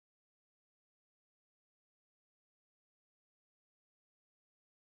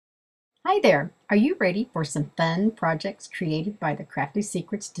Hi there! Are you ready for some fun projects created by the Crafty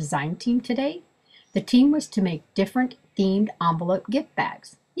Secrets design team today? The team was to make different themed envelope gift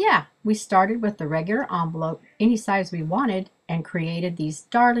bags. Yeah, we started with the regular envelope, any size we wanted, and created these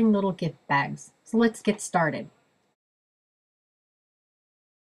darling little gift bags. So let's get started.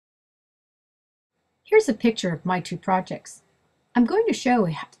 Here's a picture of my two projects. I'm going to show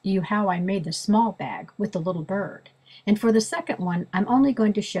you how I made the small bag with the little bird. And for the second one, I'm only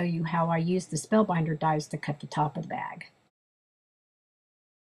going to show you how I used the spellbinder dies to cut the top of the bag.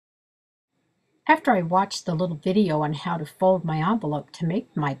 After I watched the little video on how to fold my envelope to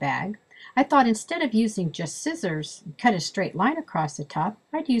make my bag, I thought instead of using just scissors and cut a straight line across the top,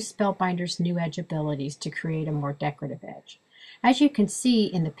 I'd use Spellbinder's new edge abilities to create a more decorative edge. As you can see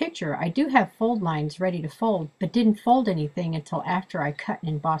in the picture, I do have fold lines ready to fold, but didn't fold anything until after I cut and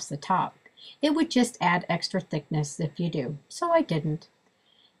embossed the top. It would just add extra thickness if you do, so I didn't.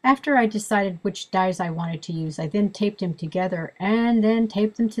 After I decided which dies I wanted to use, I then taped them together and then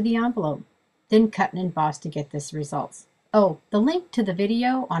taped them to the envelope. Then cut and emboss to get this results. Oh, the link to the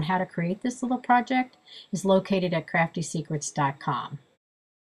video on how to create this little project is located at craftysecrets.com.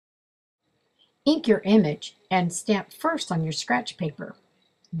 Ink your image and stamp first on your scratch paper,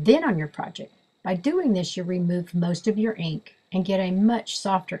 then on your project. By doing this, you remove most of your ink and get a much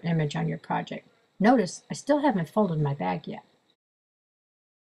softer image on your project. Notice I still haven't folded my bag yet.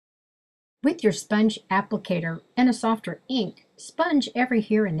 With your sponge applicator and a softer ink, sponge every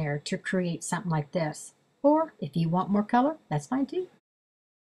here and there to create something like this. Or if you want more color, that's fine too.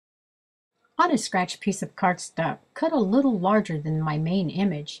 On a scratch piece of cardstock cut a little larger than my main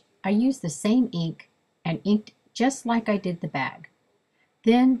image, I used the same ink and inked just like I did the bag.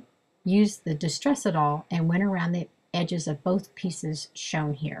 Then used the Distrezz-it-All and went around the edges of both pieces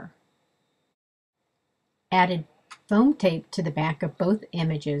shown here. Added foam tape to the back of both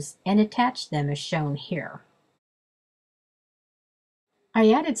images and attached them as shown here.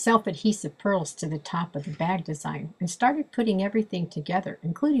 I added self-adhesive pearls to the top of the bag design and started putting everything together,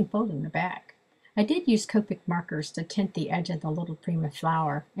 including folding the bag. I did use Copic markers to tint the edge of the little prima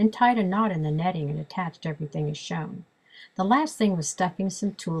flower and tied a knot in the netting and attached everything as shown. The last thing was stuffing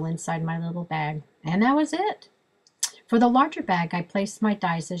some tulle inside my little bag, and that was it. For the larger bag, I placed my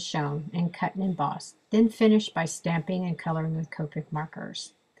dies as shown and cut and embossed, then finished by stamping and coloring with Copic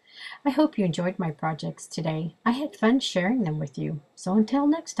markers. I hope you enjoyed my projects today. I had fun sharing them with you. So until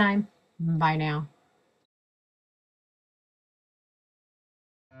next time, bye now.